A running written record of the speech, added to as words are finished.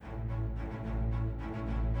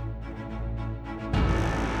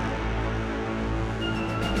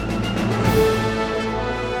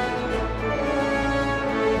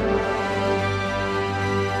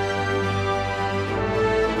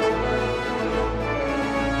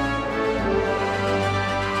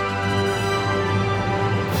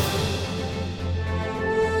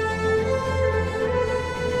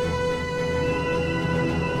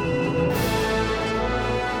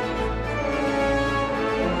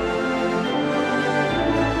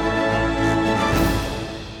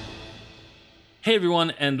Hey everyone,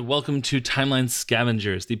 and welcome to Timeline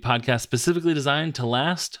Scavengers, the podcast specifically designed to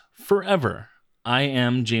last forever. I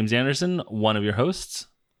am James Anderson, one of your hosts.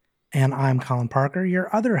 And I'm Colin Parker, your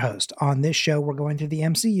other host. On this show, we're going through the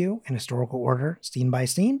MCU in historical order, scene by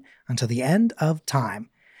scene, until the end of time.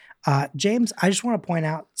 James, I just want to point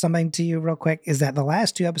out something to you real quick, is that the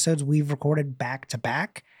last two episodes we've recorded back to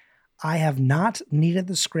back, I have not needed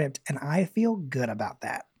the script, and I feel good about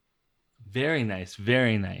that. Very nice,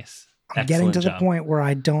 very nice. I'm getting to the point where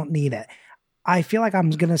I don't need it. I feel like I'm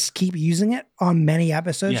going to keep using it on many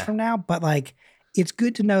episodes from now, but like, it's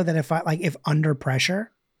good to know that if under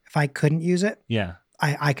pressure, if I couldn't use it,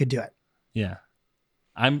 I could do it. Yeah.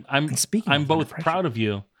 I'm both proud of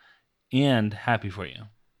you and happy for you.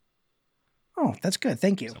 Oh, that's good.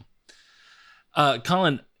 Thank you.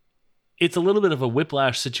 Colin, it's a little bit of a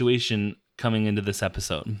whiplash situation coming into this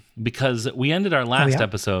episode because we ended our last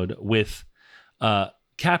episode with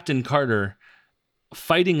Captain Carter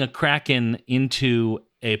fighting a Kraken into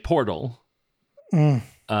a portal.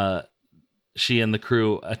 She and the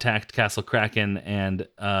crew attacked Castle Kraken, and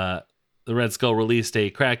the Red Skull released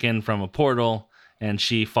a Kraken from a portal, and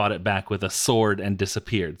she fought it back with a sword and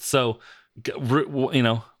disappeared. So,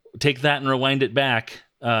 take that and rewind it back.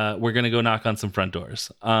 We're going to go knock on some front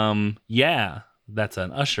doors. That's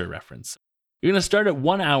an Usher reference. You're going to start at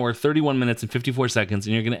 1 hour, 31 minutes, and 54 seconds,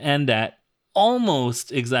 and you're going to end at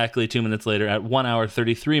almost exactly 2 minutes later at 1 hour,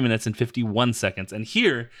 33 minutes, and 51 seconds. And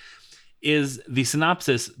here is the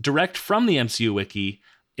synopsis direct from the MCU Wiki.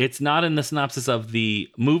 It's not in the synopsis of the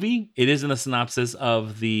movie. It is in the synopsis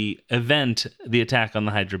of the event, the attack on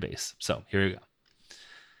the Hydra base. So here we go.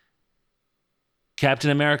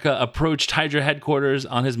 Captain America approached Hydra headquarters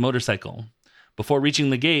on his motorcycle. Before reaching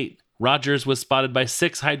the gate, Rogers was spotted by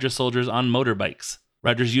 6 Hydra soldiers on motorbikes.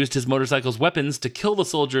 Rogers used his motorcycle's weapons to kill the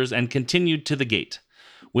soldiers and continued to the gate.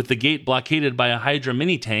 With the gate blockaded by a Hydra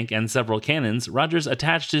mini-tank and several cannons, Rogers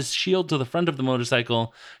attached his shield to the front of the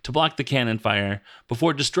motorcycle to block the cannon fire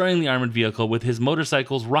before destroying the armored vehicle with his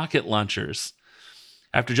motorcycle's rocket launchers.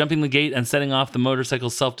 After jumping the gate and setting off the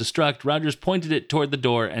motorcycle's self-destruct, Rogers pointed it toward the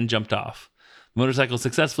door and jumped off. The motorcycle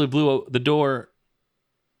successfully blew the door,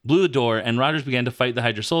 and Rogers began to fight the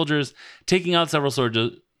Hydra soldiers, taking out several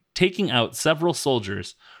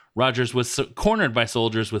soldiers. Rogers was cornered by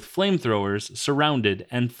soldiers with flamethrowers, surrounded,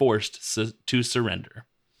 and forced to surrender.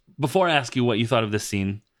 Before I ask you what you thought of this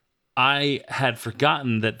scene, I had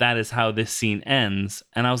forgotten that is how this scene ends,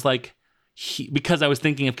 and I was like, because I was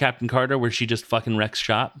thinking of Captain Carter, where she just fucking wrecks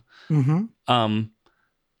shop. Mm-hmm.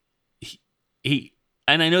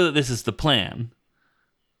 And I know that this is the plan,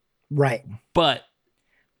 right? But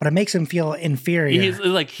it makes him feel inferior. He's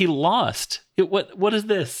like, he lost. What is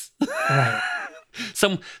this? Right.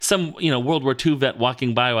 Some World War II vet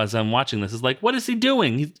walking by as I'm watching this is like, what is he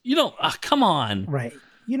doing? Come on. Right.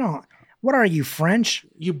 What are you, French?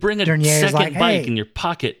 You bring a second bike in your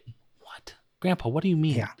pocket. What? Grandpa, what do you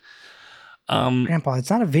mean? Yeah. Grandpa, it's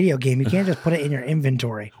not a video game. You can't just put it in your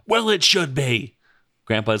inventory. Well, it should be.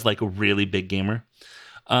 Grandpa is like a really big gamer.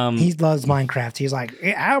 He loves Minecraft. He's like,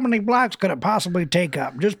 how many blocks could it possibly take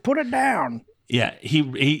up? Just put it down. Yeah,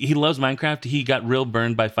 he loves Minecraft. He got real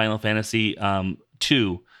burned by Final Fantasy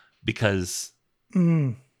 2 because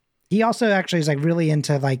he also actually is like really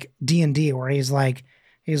into like D&D, where he's like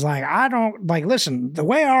I don't like, listen, the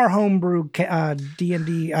way our homebrew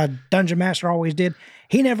D&D dungeon master always did,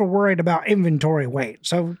 he never worried about inventory weight.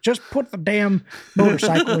 So just put the damn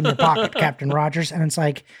motorcycle in your pocket, Captain Rogers. And it's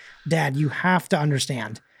like, Dad, you have to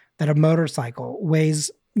understand that a motorcycle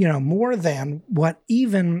weighs, more than what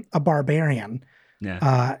even a barbarian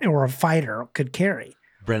or a fighter could carry.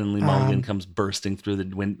 Brennan Lee Mulligan comes bursting through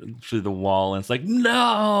the wall, and it's like,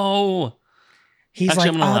 no. He's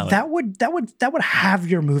actually, like, that would have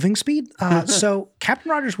your moving speed. So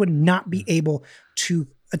Captain Rogers would not be able to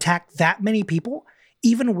attack that many people,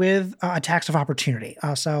 even with attacks of opportunity.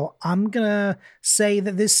 So I'm gonna say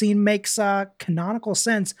that this scene makes canonical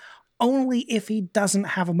sense only if he doesn't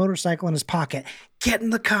have a motorcycle in his pocket. Get in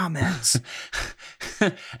the comments.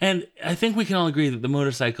 And I think we can all agree that the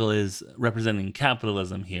motorcycle is representing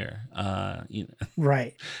capitalism here.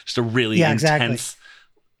 Right. Just a really intense,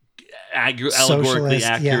 allegorically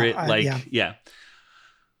accurate,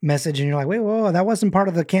 message. And you're like, wait, whoa, that wasn't part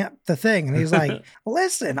of the thing. And he's like,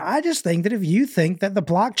 listen, I just think that if you think that the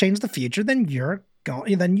blockchain's the future, then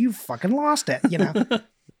then you fucking lost it,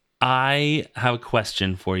 I have a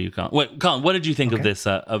question for you, Colin. Colin, what did you think of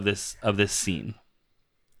this scene?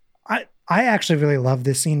 I actually really love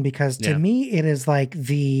this scene because to me it is like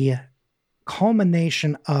the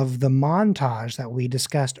culmination of the montage that we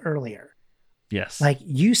discussed earlier. Yes. Like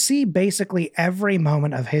you see basically every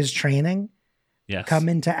moment of his training Yes. come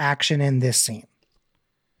into action in this scene.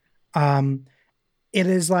 It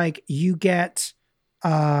is like you get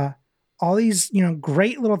all these,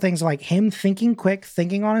 great little things like him thinking quick,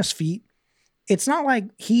 thinking on his feet. It's not like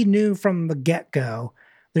he knew from the get-go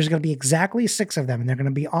there's going to be exactly 6 of them and they're going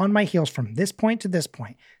to be on my heels from this point to this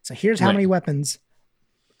point. So here's how many weapons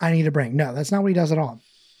I need to bring. No, that's not what he does at all.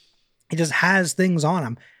 He just has things on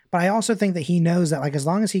him. But I also think that he knows that, like, as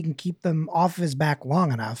long as he can keep them off of his back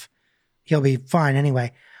long enough, he'll be fine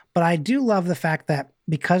anyway. But I do love the fact that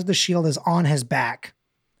because the shield is on his back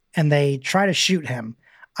and they try to shoot him,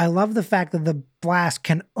 I love the fact that the blast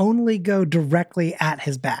can only go directly at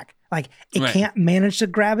his back. Like, it can't manage to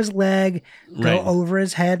grab his leg, go over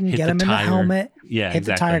his head and get him in the helmet. Yeah, hit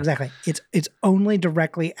the tire, exactly. It's only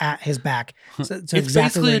directly at his back. So it's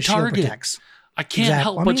exactly basically where a target. protects. I can't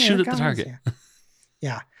help but shoot at the target.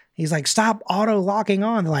 Yeah. He's like, stop auto locking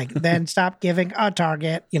on. Like, then stop giving a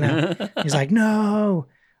target. He's like, no,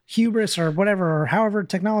 hubris or whatever, or however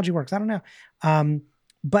technology works. I don't know.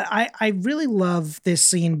 But I really love this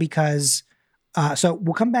scene because, so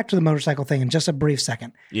we'll come back to the motorcycle thing in just a brief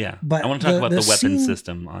second. Yeah. But I want to talk about the weapon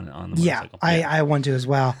system on the motorcycle. Yeah, I want to as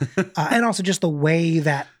well. And also just the way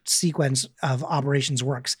that sequence of operations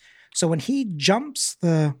works. So when he jumps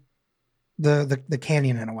the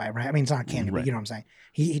canyon in a way, right? I mean, it's not a canyon, but you know what I'm saying?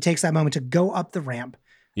 He takes that moment to go up the ramp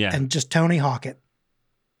and just Tony Hawk it.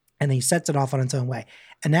 And he sets it off on its own way.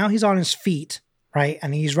 And now he's on his feet, right?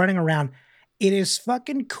 And he's running around. It is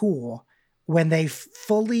fucking cool when they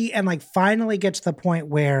fully and like finally get to the point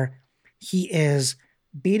where he is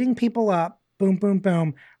beating people up, boom, boom,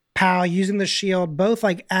 boom, pow, using the shield, both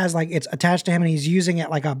like as like it's attached to him and he's using it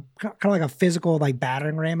like a kind of like a physical like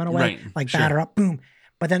battering ram in a way, like batter up, boom.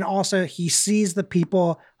 But then also he sees the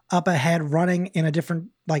people up ahead running in a different,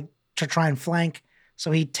 like to try and flank.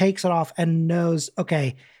 So he takes it off and knows,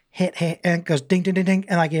 okay, hit, and it goes ding, ding, ding, ding.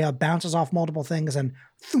 And like, bounces off multiple things and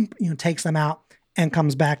thump, takes them out and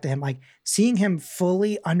comes back to him. Like seeing him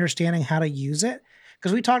fully understanding how to use it.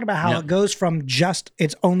 Cause we talked about how it goes from just,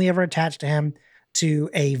 it's only ever attached to him to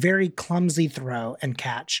a very clumsy throw and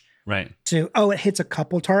catch. Right. To, it hits a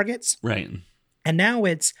couple targets. Right. And now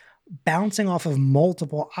it's bouncing off of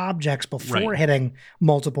multiple objects before hitting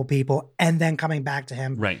multiple people and then coming back to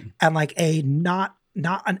him. Right. And like a not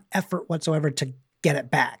an effort whatsoever to get it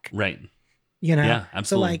back. Right. Yeah, absolutely.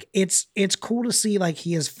 So like it's cool to see like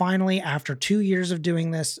he is finally, after 2 years of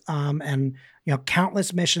doing this and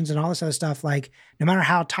countless missions and all this other stuff, like no matter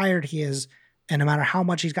how tired he is and no matter how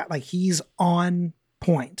much he's got, like he's on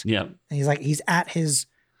point. Yeah. And he's like, he's at his,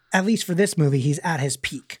 at least for this movie, he's at his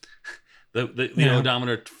peak. The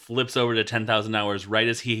odometer flips over to 10,000 hours right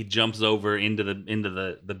as he jumps over into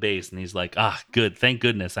the base, and he's like, good, thank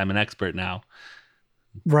goodness I'm an expert now.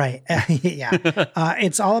 Right. Yeah.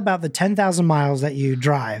 It's all about the 10,000 miles that you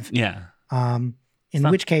drive. Yeah. In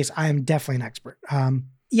which case I am definitely an expert.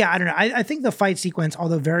 Yeah, I don't know. I think the fight sequence,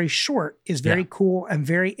 although very short, is very cool and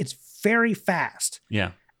it's very fast.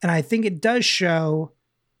 Yeah. And I think it does show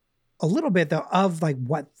a little bit though of like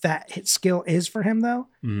what that hit skill is for him though.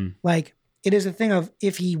 Mm-hmm. Like it is a thing of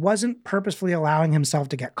if he wasn't purposefully allowing himself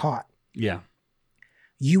to get caught. Yeah.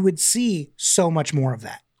 You would see so much more of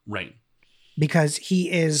that. Right. Because he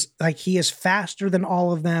is faster than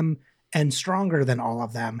all of them and stronger than all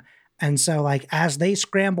of them. And so like, as they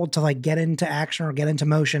scramble to like get into action or get into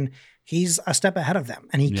motion, he's a step ahead of them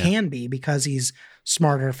and he can be because he's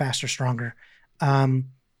smarter, faster, stronger.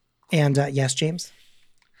 Yes, James.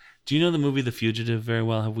 Do you know the movie The Fugitive very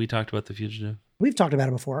well? Have we talked about The Fugitive? We've talked about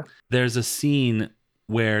it before. There's a scene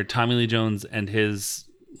where Tommy Lee Jones and his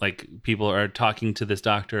like people are talking to this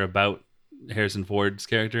doctor about Harrison Ford's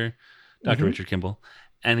character, Dr. Richard Kimball.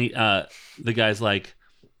 And he, the guy's like,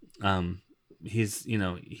 he's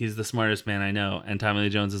the smartest man I know. And Tommy Lee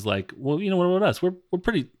Jones is like, well, what about us? We're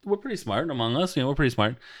pretty smart among us. We're pretty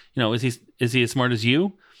smart. Is he as smart as you?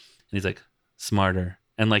 And he's like, smarter.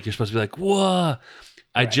 And like, you're supposed to be like, whoa.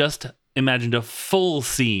 I just imagined a full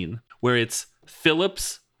scene where it's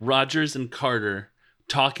Phillips, Rogers, and Carter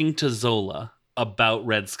talking to Zola about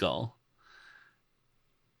Red Skull.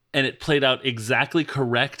 And it played out exactly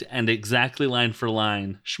correct and exactly line for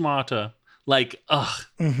line. Schmata. Like, ugh.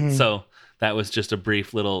 Mm-hmm. So that was just a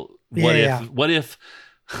brief little, what if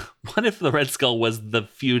the Red Skull was the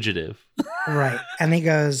fugitive? Right. And he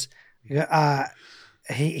goes,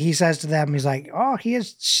 he says to them, he's like, oh, he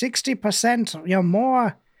is 60%,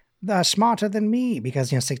 more smarter than me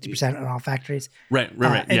because, 60% in all factories. Right.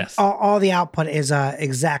 Yes. All the output is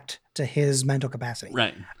exact to his mental capacity.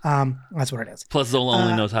 Right. That's what it is. Plus Zola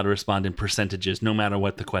only knows how to respond in percentages, no matter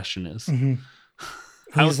what the question is. Mm-hmm.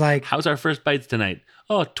 He's like, how's our first bites tonight?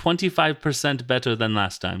 Oh, 25% better than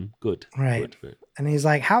last time. Good. right. Good. And he's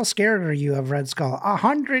like, how scared are you of Red Skull?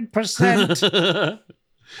 100%.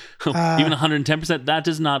 Even 110%, that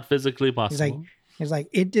is not physically possible. He's like,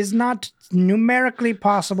 it is not numerically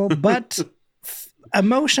possible, but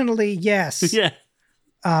emotionally, yes. Yeah.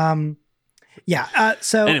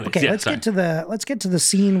 So Anyways, okay, let's get to the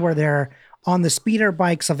scene where they're on the speeder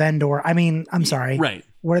bikes of Endor. I mean, I'm sorry. Right.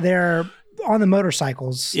 Where they're on the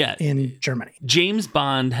motorcycles in Germany. James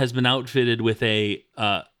Bond has been outfitted with a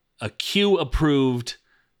Q approved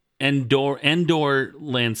Endor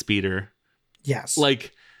land speeder. Yes.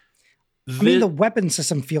 Like, I mean, the weapon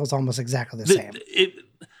system feels almost exactly the same.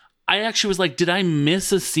 I actually was like, did I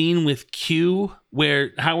miss a scene with Q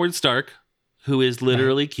where Howard Stark, who is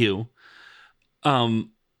literally Q,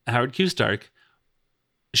 Howard Q. Stark,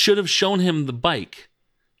 should have shown him the bike,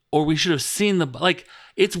 or we should have seen like.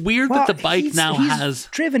 It's weird that the bike he's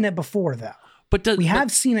driven it before, though. But we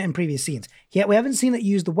have seen it in previous scenes. Yeah, we haven't seen it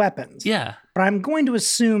use the weapons. Yeah, but I'm going to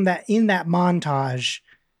assume that in that montage,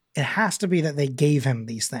 it has to be that they gave him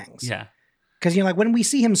these things. Yeah, because like when we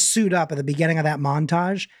see him suit up at the beginning of that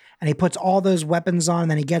montage, and he puts all those weapons on,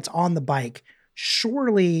 and then he gets on the bike.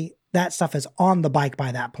 Surely that stuff is on the bike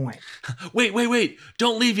by that point. Wait!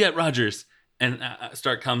 Don't leave yet, Rogers. And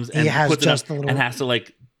Stark comes and puts it up and has to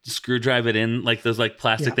like screw drive it in, like those like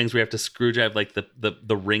plastic things where you have to screw drive like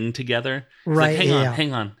the ring together. He's right. Like,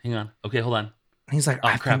 hang on. Okay, hold on. And he's like,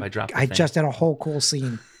 oh crap, I dropped the thing. Just did a whole cool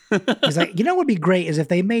scene. He's like, what would be great is if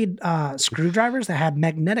they made screwdrivers that had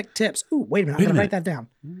magnetic tips. Ooh, wait a minute. I'm going to write that down.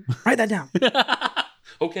 Write that down.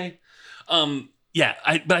 Okay. Yeah,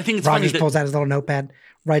 but I think it's Rogers funny pulls out his little notepad,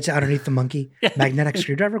 writes it underneath the monkey. Magnetic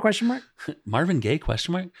screwdriver, question mark? Marvin Gaye,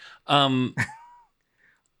 question mark?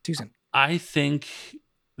 Too soon. I think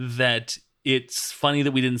that it's funny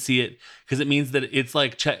that we didn't see it because it means that it's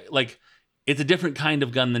like it's a different kind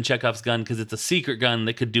of gun than Chekhov's gun because it's a secret gun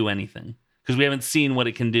that could do anything because we haven't seen what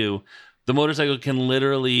it can do. The motorcycle can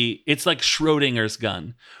literally, it's like Schrodinger's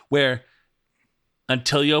gun where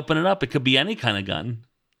until you open it up, it could be any kind of gun.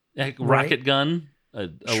 Like rocket gun, a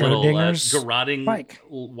little garroting bike.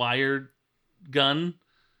 Wired gun.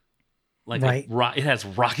 Like it has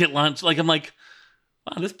rocket launch. Like I'm like,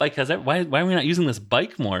 wow, this bike has that. Why are we not using this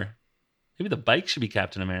bike more? Maybe the bike should be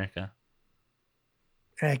Captain America.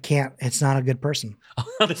 I can't. It's not a good person.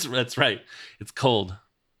 Oh, that's right. It's cold.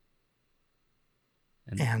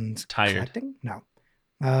 And tired. Collecting? No.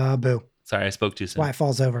 Boo. Sorry, I spoke too soon. That's why it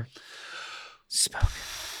falls over. That's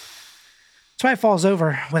why it falls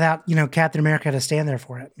over without, Captain America to stand there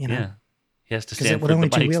for it, Yeah. He has to stand for with only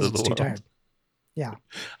the two bikes wheels, of the it's too world. tired. Yeah.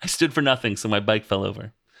 I stood for nothing, so my bike fell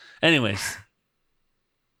over. Anyways,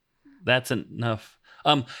 that's enough.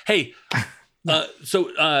 Hey,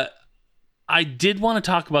 so I did want to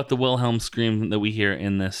talk about the Wilhelm scream that we hear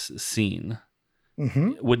in this scene.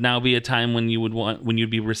 Mm-hmm. Would now be a time when you'd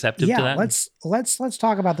be receptive to that? let's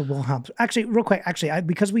talk about the Wilhelm. Actually, real quick.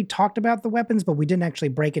 Because we talked about the weapons, but we didn't actually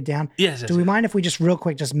break it down. Yes. Do we mind if we just real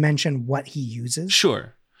quick just mention what he uses?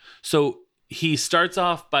 Sure. So he starts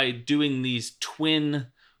off by doing these twin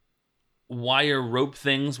wire rope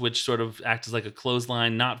things, which sort of act as like a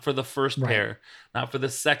clothesline, not for the first pair, not for the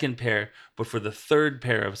second pair, but for the third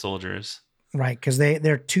pair of soldiers. Right, because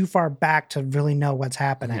they're too far back to really know what's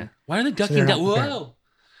happening. Yeah. Why are they ducking down? Whoa!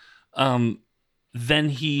 Then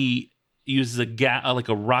he uses like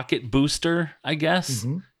a rocket booster, I guess,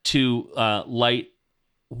 to light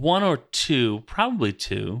one or two, probably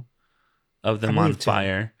two, of them on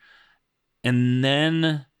fire, and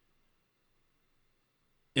then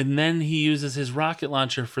he uses his rocket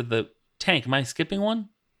launcher for the tank. Am I skipping one?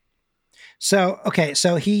 So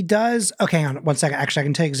he does, hang on 1 second. Actually, I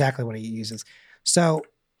can tell you exactly what he uses. So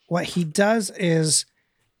what he does is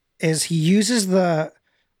he uses the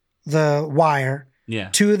wire. Yeah.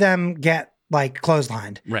 Two of them get like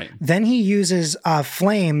clotheslined. Right. Then he uses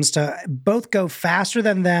flames to both go faster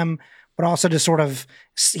than them, but also to sort of,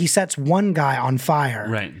 he sets one guy on fire.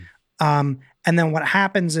 Right. And then what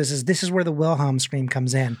happens is this is where the Wilhelm scream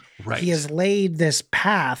comes in. Right. He has laid this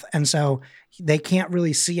path, and so they can't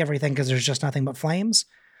really see everything because there's just nothing but flames.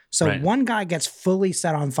 So one guy gets fully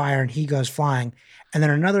set on fire and he goes flying. And then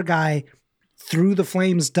another guy through the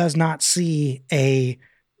flames does not see a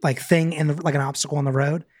thing like an obstacle on the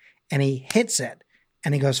road. And he hits it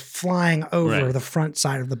and he goes flying over the front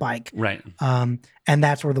side of the bike. Right. And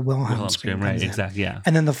that's where the Wilhelm scream comes in. Exactly. Yeah.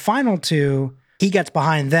 And then the final two, he gets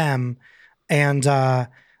behind them and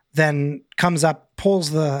then comes up,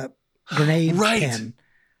 pulls the grenade pin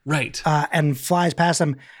Right. and flies past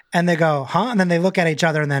them, and they go, huh? And then they look at each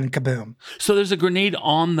other, and then kaboom. So there's a grenade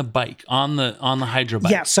on the bike, on the Hydra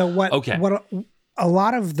bike. Yeah. So what? Okay. What? A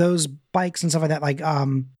lot of those bikes and stuff like that, like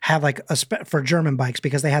have like for German bikes,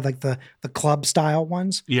 because they had like the club style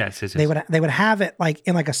ones. Yes. They would have it like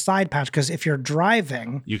in like a side pouch, because if you're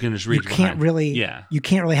driving, You can just reach you can't behind. really Yeah. you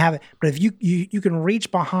can't really have it. But if you can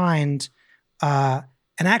reach behind,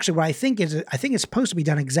 and actually what I think it's supposed to be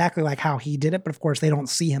done exactly like how he did it, but of course they don't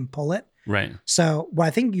see him pull it. Right. So what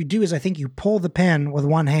I think you do is I think you pull the pin with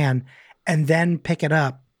one hand and then pick it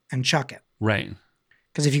up and chuck it. Right.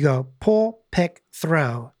 Because if you go pull, pick,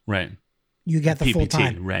 throw, Right. you get the full PPT.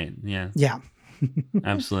 time. Right. Yeah. Yeah.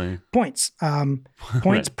 Absolutely. Points. Points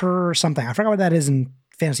Right. per something. I forgot what that is in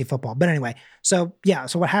fantasy football. But anyway, so yeah.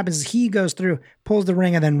 So what happens is he goes through, pulls the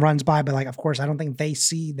ring, and then runs by. But like, of course, I don't think they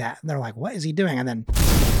see that. They're like, what is he doing? And then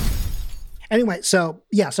anyway, so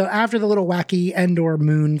yeah. So after the little wacky Endor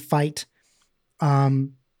moon fight that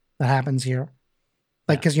happens here,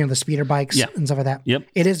 like, because, the speeder bikes Yeah. and stuff like that. Yep.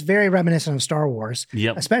 It is very reminiscent of Star Wars,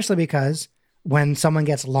 Yep. especially because when someone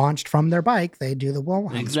gets launched from their bike, they do the Wilhelm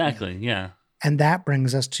scream. Exactly. Yeah. And that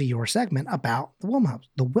brings us to your segment about the Wilhelm.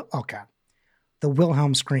 The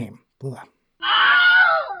Wilhelm scream. Blah.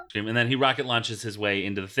 And then he rocket launches his way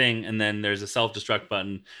into the thing, and then there's a self-destruct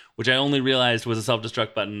button, which I only realized was a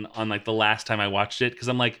self-destruct button on like the last time I watched it, because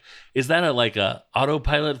I'm like, is that a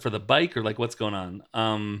autopilot for the bike, or like what's going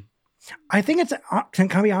on? I think it's.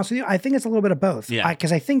 Can I be honest with you? I think it's a little bit of both. Yeah.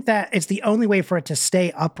 Because I think that it's the only way for it to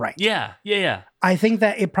stay upright. Yeah. I think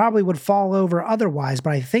that it probably would fall over otherwise,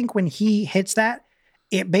 but I think when he hits that,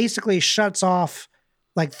 it basically shuts off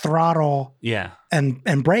like throttle Yeah. and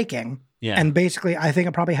braking. Yeah. And basically, I think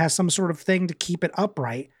it probably has some sort of thing to keep it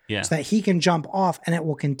upright, Yeah. so that he can jump off and it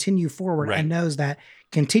will continue forward, Right. and knows that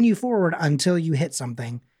continue forward until you hit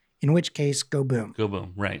something, in which case go boom. Go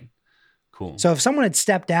boom. Right. Cool. So if someone had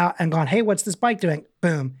stepped out and gone, hey, what's this bike doing?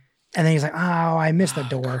 Boom. And then he's like, oh, I missed the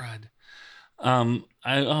door. crud.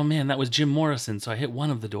 Oh man, that was Jim Morrison. So I hit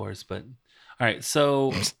one of the doors, but all right.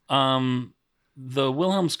 So, the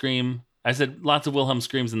Wilhelm scream, I said lots of Wilhelm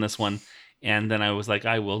screams in this one. And then I was like,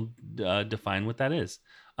 I will define what that is.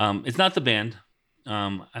 It's not the band.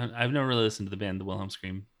 I've never really listened to the band, the Wilhelm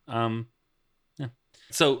scream. Yeah.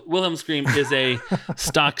 So Wilhelm scream is a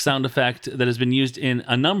stock sound effect that has been used in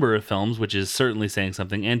a number of films, which is certainly saying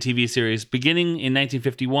something, and TV series. Beginning in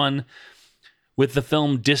 1951 with the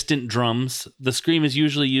film Distant Drums, the scream is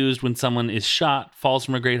usually used when someone is shot, falls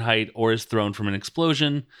from a great height, or is thrown from an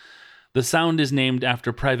explosion. The sound is named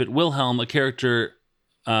after Private Wilhelm, a character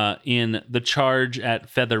in The Charge at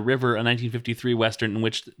Feather River, a 1953 Western in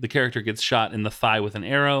which the character gets shot in the thigh with an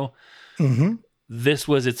arrow. Mm-hmm. This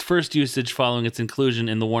was its first usage following its inclusion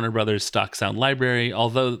in the Warner Brothers stock sound library.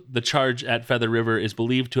 Although The Charge at Feather River is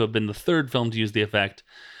believed to have been the third film to use the effect,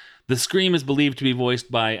 the scream is believed to be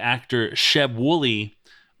voiced by actor Sheb Wooley,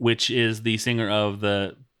 which is the singer of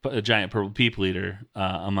the Giant Purple People Eater,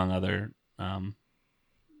 among other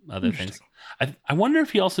things. I wonder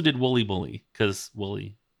if he also did Wooly Bully, because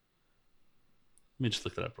Wooly. Let me just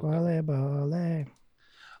look that up real quick. Bully.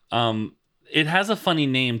 It has a funny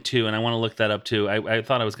name too, and I want to look that up too. I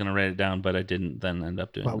thought I was going to write it down, but I didn't then end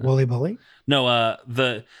up doing What, that. Wooly Bully? No,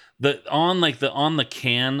 the on the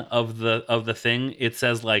can of the thing, it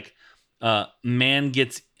says like man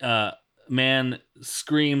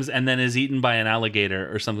screams and then is eaten by an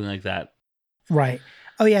alligator or something like that. Right.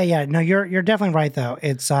 Oh yeah. No, you're definitely right though.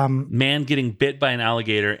 It's Man getting bit by an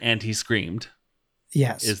alligator and he screamed.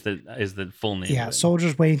 Yes. Is the full name. Yeah, of it.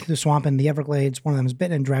 soldiers wading through the swamp in the Everglades. One of them is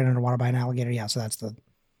bitten and dragged underwater by an alligator. Yeah, so that's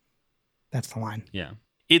the line. Yeah.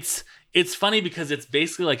 It's funny because it's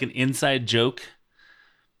basically like an inside joke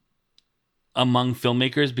among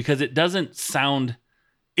filmmakers, because it doesn't sound,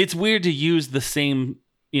 it's weird to use the same,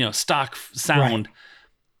 stock sound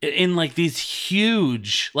in like these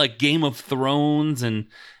huge, like Game of Thrones and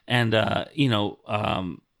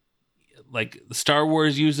like Star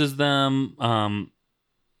Wars uses them,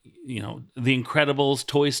 The Incredibles,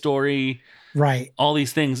 Toy Story, Right. all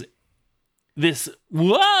these things. This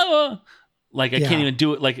whoa, like I can't even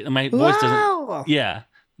do it. Like my voice doesn't. Yeah,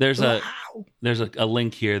 there's a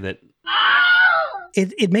link here that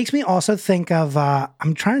It makes me also think of.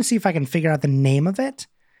 I'm trying to see if I can figure out the name of it.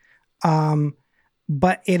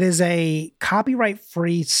 But it is a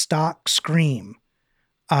copyright-free stock scream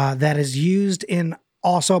that is used in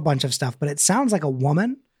also a bunch of stuff. But it sounds like a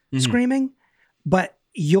woman screaming. But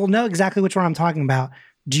you'll know exactly which one I'm talking about.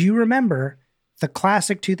 Do you remember the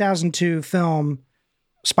classic 2002 film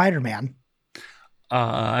Spider-Man?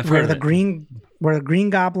 I've where heard the of it. Green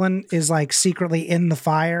Goblin is like secretly in the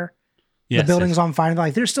fire the building's on fire.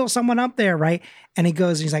 Like, there's still someone up there, right? And he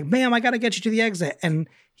goes, and he's like, ma'am, I got to get you to the exit. And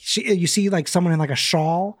you see like someone in like a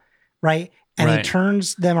shawl, right? And he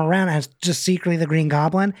turns them around and it's just secretly the Green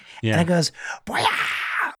Goblin. Yeah. And it goes, boy,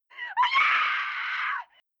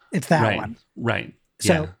 it's that one. Right.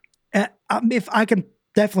 So if I can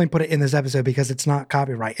definitely put it in this episode because it's not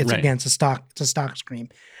copyright. It's again, it's a stock scream.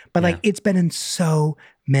 But like it's been in so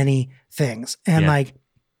many things. And like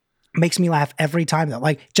makes me laugh every time though.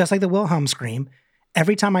 Like just like the Wilhelm scream.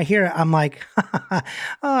 Every time I hear it, I'm like, oh,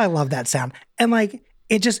 I love that sound. And like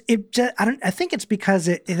I think it's because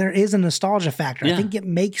there is a nostalgia factor. I think it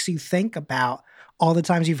makes you think about all the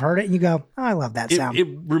times you've heard it and you go, oh, I love that sound. It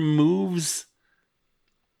removes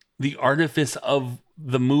the artifice of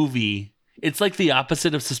the movie. It's like the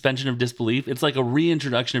opposite of suspension of disbelief. It's like a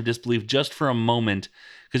reintroduction of disbelief just for a moment.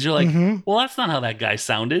 Because you're like, well, that's not how that guy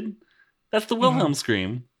sounded. That's the Wilhelm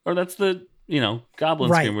scream. Or that's the,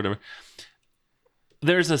 goblin scream or whatever.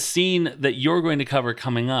 There's a scene that you're going to cover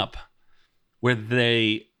coming up where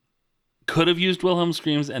they could have used Wilhelm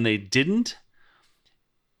screams and they didn't.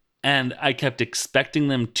 And I kept expecting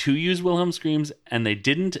them to use Wilhelm screams and they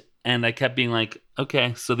didn't. And I kept being like,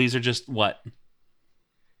 okay, so these are just what?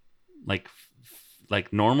 Like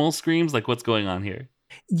normal screams? Like what's going on here?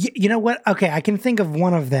 You know what? Okay, I can think of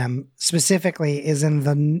one of them specifically is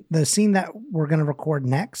in the scene that we're going to record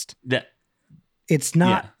next. It's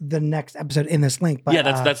not the next episode in this link, but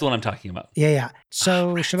that's what I'm talking about. Yeah.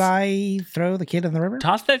 So should I throw the kid in the river?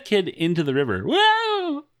 Toss that kid into the river.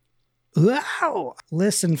 Whoa! Wow.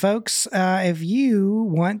 Listen, folks, if you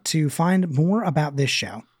want to find more about this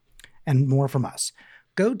show and more from us,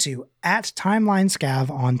 go to @TimelineScav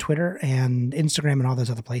on Twitter and Instagram and all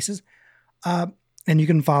those other places. And you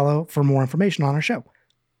can follow for more information on our show.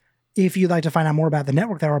 If you'd like to find out more about the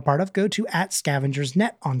network that we're a part of, go to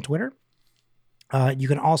 @ScavengersNet on Twitter. You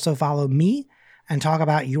can also follow me and talk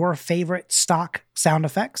about your favorite stock sound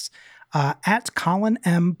effects at Colin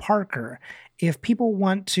M. Parker. If people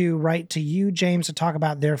want to write to you, James, to talk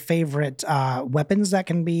about their favorite weapons that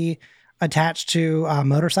can be attached to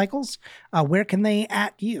motorcycles, where can they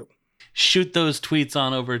at you? Shoot those tweets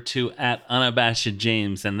on over to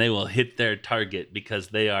 @unabashedjames and they will hit their target because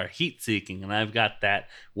they are heat seeking and I've got that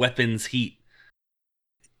weapons heat.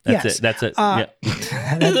 That's it. That's the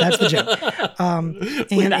joke.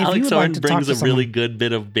 When Alex Horn brings a really good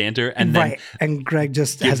bit of banter and then and Greg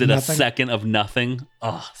just gives has it nothing. a second of nothing.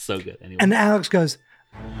 Oh, so good. Anyway. And Alex goes,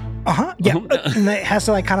 yeah, and it has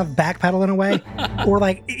to like kind of backpedal in a way, or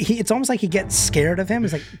like it's almost like he gets scared of him.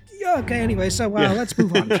 He's like, yeah, okay, anyway, so let's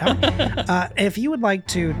move on. Shall we? If you would like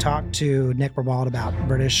to talk to Nick Bramald about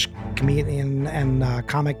British comedian and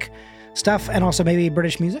comic stuff, and also maybe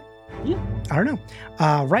British music, I don't know.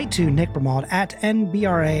 Write to Nick Bramald at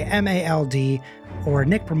NBRAMALD or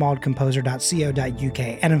nickbramaldcomposer.co.uk.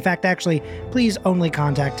 And in fact, actually, please only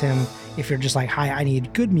contact him if you're just like, hi, I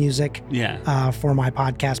need good music for my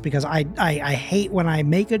podcast, because I hate when I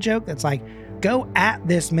make a joke that's like, go at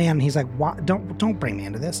this man. And he's like, what? Don't bring me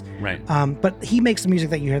into this. Right. But he makes the music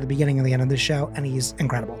that you hear at the beginning and the end of the show, and he's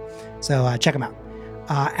incredible. So check him out.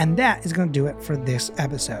 And that is going to do it for this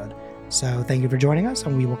episode. So thank you for joining us,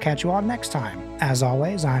 and we will catch you all next time. As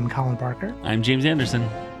always, I'm Colin Parker. I'm James Anderson.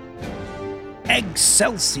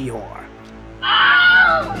 Excelsior!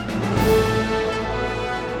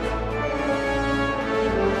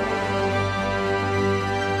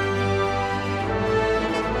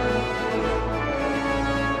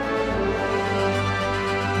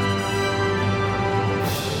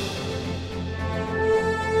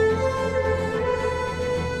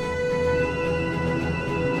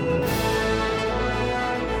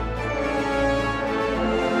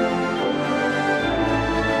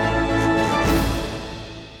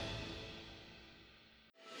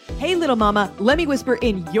 Little Mama, let me whisper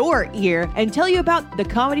in your ear and tell you about the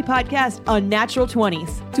comedy podcast Unnatural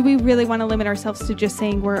 20s. Do we really want to limit ourselves to just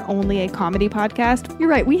saying we're only a comedy podcast? You're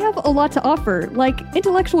right. We have a lot to offer, like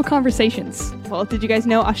intellectual conversations. Well, did you guys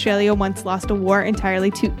know Australia once lost a war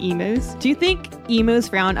entirely to emus? Do you think emus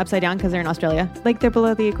frown upside down because they're in Australia? Like they're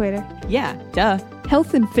below the equator? Yeah, duh.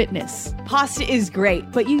 Health and fitness. Pasta is great,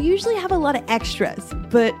 but you usually have a lot of extras.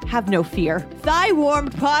 But have no fear.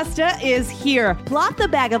 Thigh-warmed pasta is here. Plop the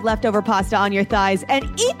bag of leftover pasta on your thighs and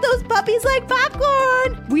eat those puppies like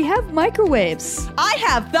popcorn. We have microwaves. I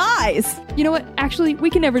have thighs. You know what? Actually, we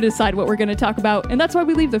can never decide what we're going to talk about, and that's why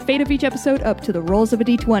we leave the fate of each episode up to the rolls of a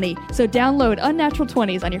D20. So download Unnatural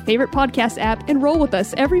 20s on your favorite podcast app and roll with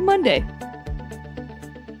us every Monday.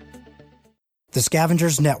 The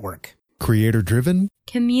Scavengers Network. Creator-driven.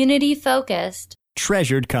 Community-focused.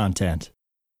 Treasured content.